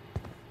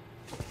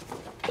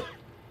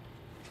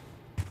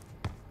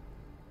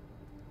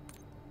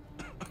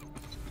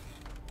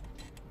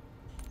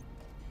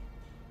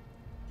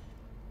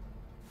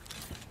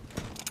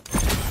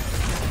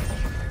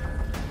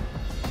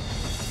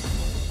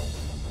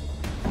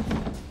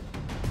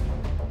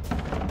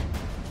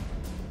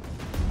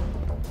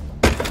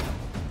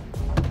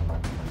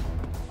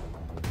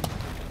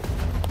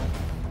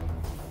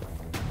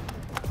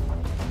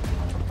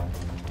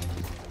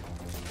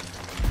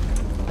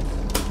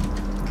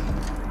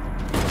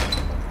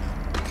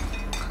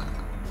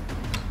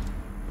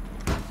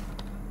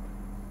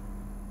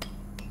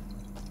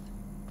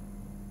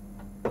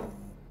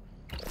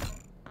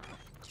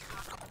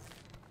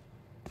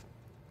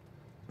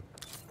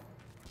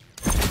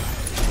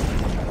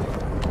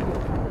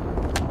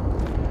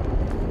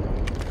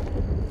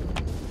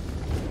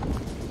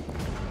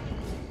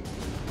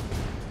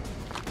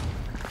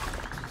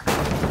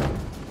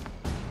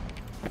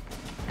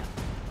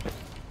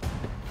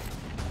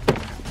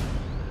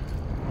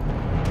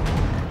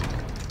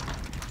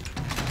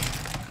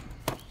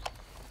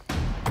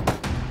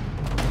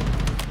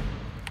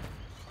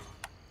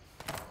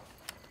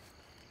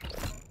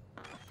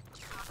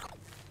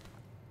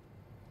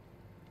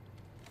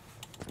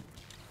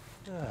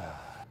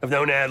 I've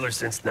known Adler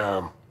since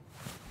Nam.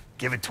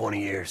 Give it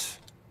 20 years.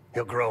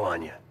 He'll grow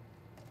on you.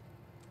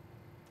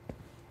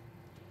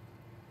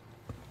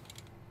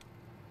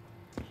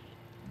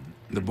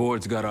 The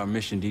board's got our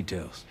mission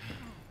details.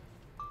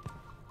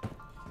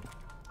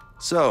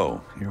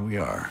 So, here we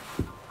are.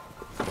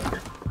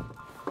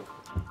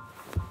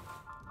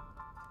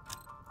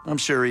 I'm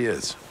sure he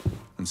is.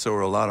 And so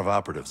are a lot of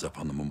operatives up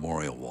on the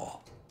memorial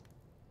wall.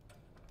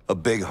 A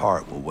big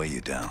heart will weigh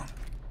you down.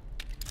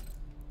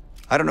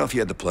 I don't know if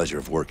you had the pleasure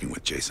of working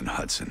with Jason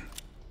Hudson.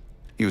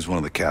 He was one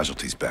of the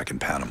casualties back in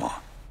Panama.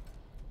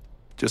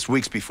 Just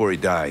weeks before he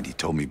died, he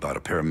told me about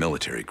a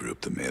paramilitary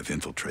group that may have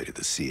infiltrated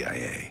the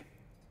CIA.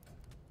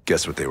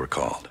 Guess what they were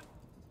called?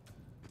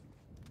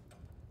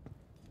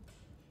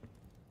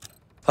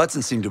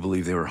 Hudson seemed to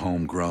believe they were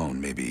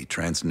homegrown, maybe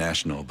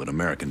transnational, but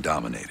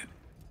American-dominated.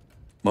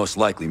 Most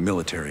likely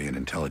military and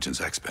intelligence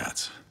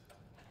expats.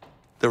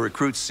 The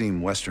recruits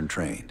seem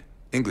Western-trained,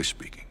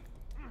 English-speaking.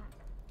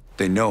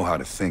 They know how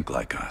to think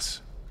like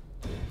us,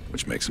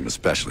 which makes them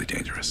especially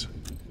dangerous.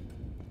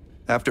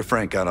 After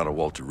Frank got out of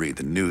Walter Reed,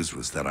 the news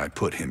was that I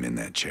put him in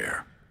that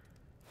chair.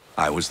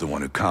 I was the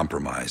one who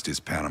compromised his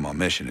Panama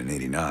mission in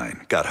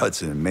 '89, got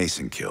Hudson and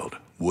Mason killed,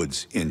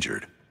 Woods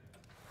injured.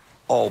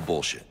 All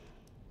bullshit.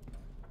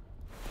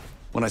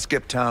 When I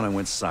skipped town, I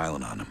went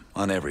silent on him,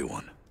 on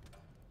everyone.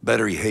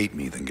 Better he hate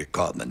me than get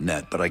caught in the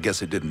net, but I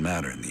guess it didn't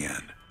matter in the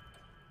end.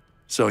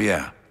 So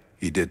yeah,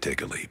 he did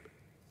take a leap.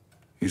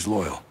 He's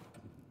loyal.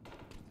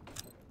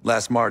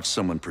 Last March,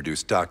 someone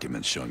produced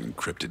documents showing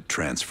encrypted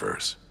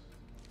transfers.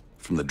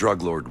 From the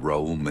drug lord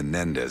Raul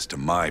Menendez to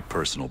my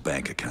personal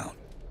bank account.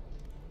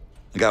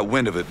 I got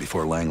wind of it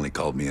before Langley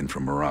called me in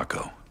from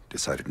Morocco.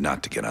 Decided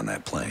not to get on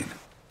that plane.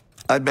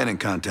 I'd been in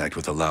contact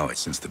with Alawit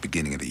since the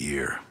beginning of the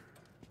year.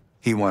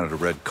 He wanted a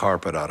red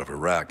carpet out of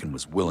Iraq and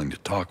was willing to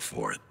talk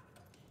for it.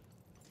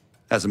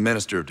 As a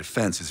Minister of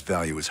Defense, his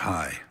value is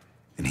high,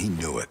 and he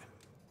knew it.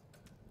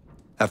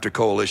 After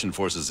coalition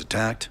forces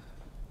attacked,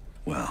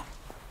 well,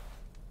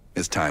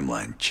 his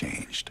timeline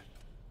changed.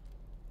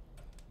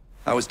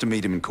 I was to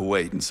meet him in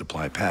Kuwait and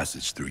supply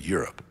passage through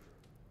Europe.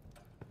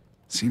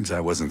 Seems I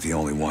wasn't the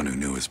only one who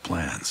knew his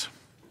plans.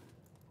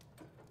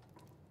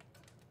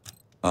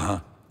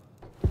 Uh-huh.